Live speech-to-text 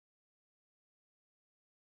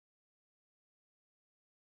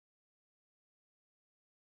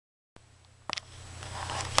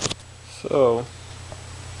So,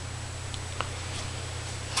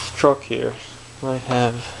 this truck here might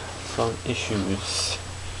have some issues.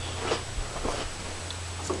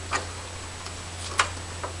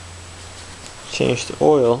 Changed the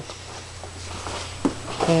oil,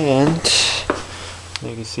 and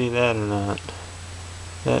you can see that or not,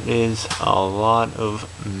 that is a lot of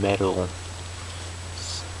metal.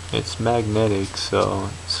 It's magnetic, so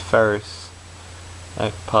it's ferrous.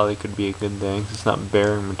 That probably could be a good thing. It's not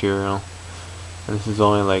bearing material, and this is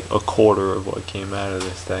only like a quarter of what came out of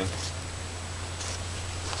this thing.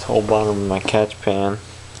 This whole bottom of my catch pan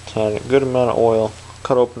had a good amount of oil.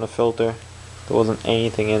 Cut open the filter, there wasn't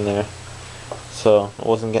anything in there, so it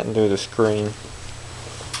wasn't getting through the screen.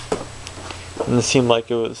 And it seemed like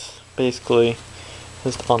it was basically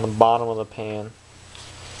just on the bottom of the pan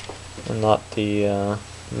and not the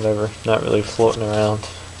not really floating around.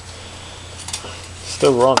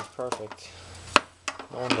 Still runs perfect.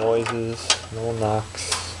 No noises, no knocks.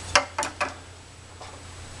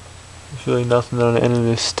 There's really nothing on the end of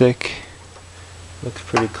this stick. Looks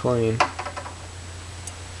pretty clean.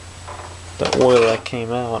 The oil that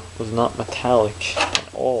came out was not metallic at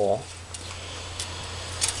all.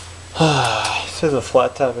 It says a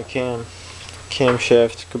flat type of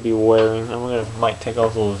camshaft could be wearing. Might take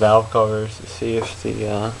off those valve covers to see if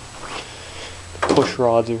the push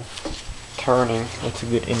rods are turning. That's a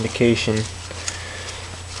good indication.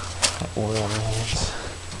 That oil on my hands.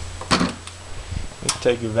 You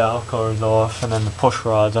take your valve covers off, and then the push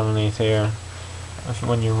rods underneath here.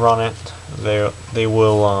 When you run it, they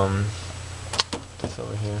will this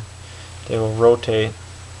over here. They will rotate,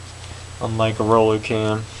 unlike a roller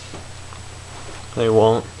cam. They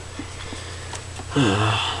won't.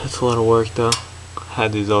 That's a lot of work though.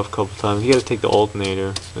 Had these off a couple times. You gotta take the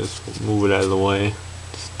alternator, just move it out of the way.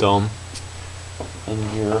 It's dumb.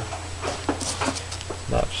 And your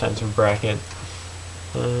map sensor bracket.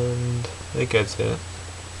 And I think that's it.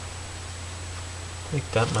 I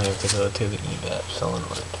think that might have to go to the EVAP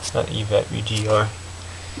solenoid. Not EVAP, UGR.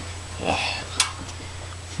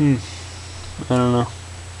 I don't know.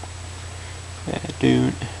 Yeah,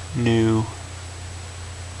 dude, new.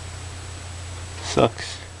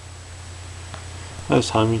 Sucks. That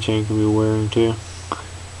timing chain could be wearing too.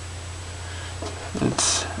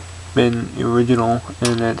 It's been original,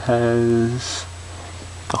 and it has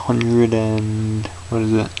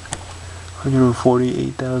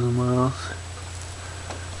 148,000 miles.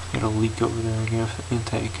 Got a leak over there again for the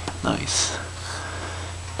intake. Nice.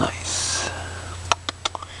 Nice.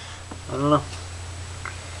 I don't know.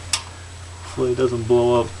 Hopefully it doesn't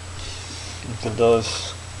blow up. If it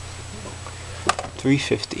does,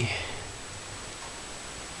 350.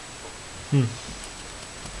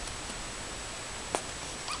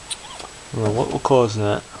 Well, what will cause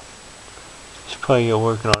that? Should probably get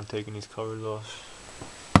working on taking these covers off.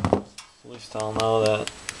 At least I'll know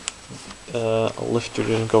that a lifter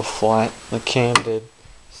didn't go flat. The cam did.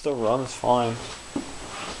 Still runs fine.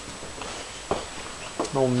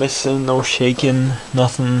 No missing, no shaking,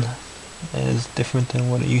 nothing is different than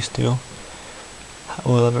what it used to.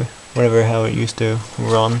 Whatever how it used to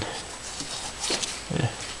run. Yeah.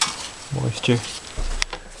 Moisture.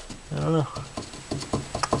 I don't know.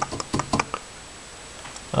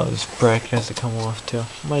 Oh, this bracket has to come off too.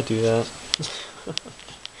 Might do that.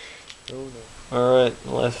 Alright,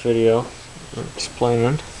 last video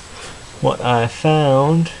explaining what I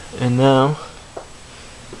found, and now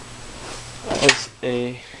as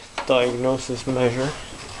a diagnosis measure,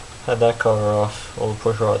 had that cover off. All the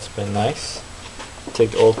push rods been nice.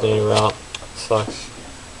 Take the alternator out, sucks,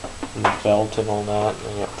 and the belt and all that,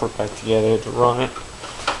 and you put it back together to run it.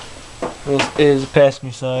 This is the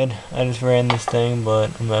passenger side. I just ran this thing,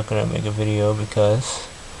 but I'm not gonna make a video because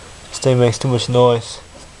this thing makes too much noise,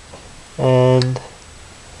 and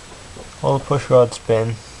all the push rods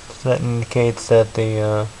spin. So that indicates that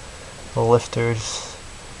the lifters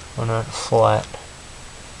are not flat.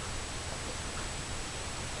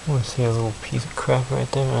 I want to see a little piece of crap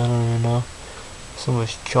right there. I don't even know. So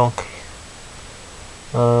much junk.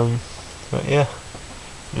 But yeah,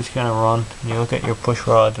 just kind of run. You look at your push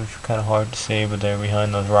rods, which are kind of hard to see, but they're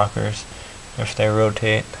behind those rockers. If they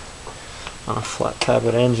rotate on a flat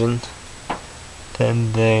tappet engine,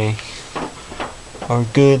 then they are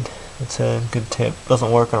good. It's a good tip.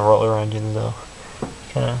 Doesn't work on roller engines though.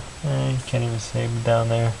 You can't even see it down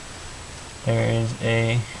there. There is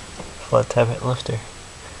a flat tappet lifter.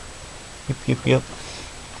 Yep.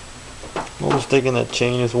 Almost thinking that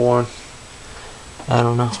chain is worn. I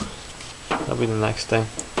don't know. That'll be the next thing.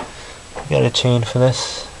 Got a chain for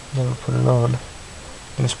this. Never put it on.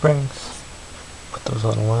 New springs. Put those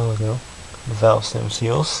on a while ago. The valve stem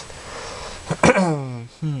seals.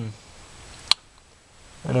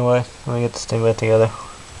 Anyway, let me get this thing back together.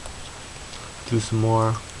 Do some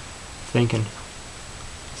more thinking.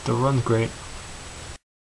 Still runs great.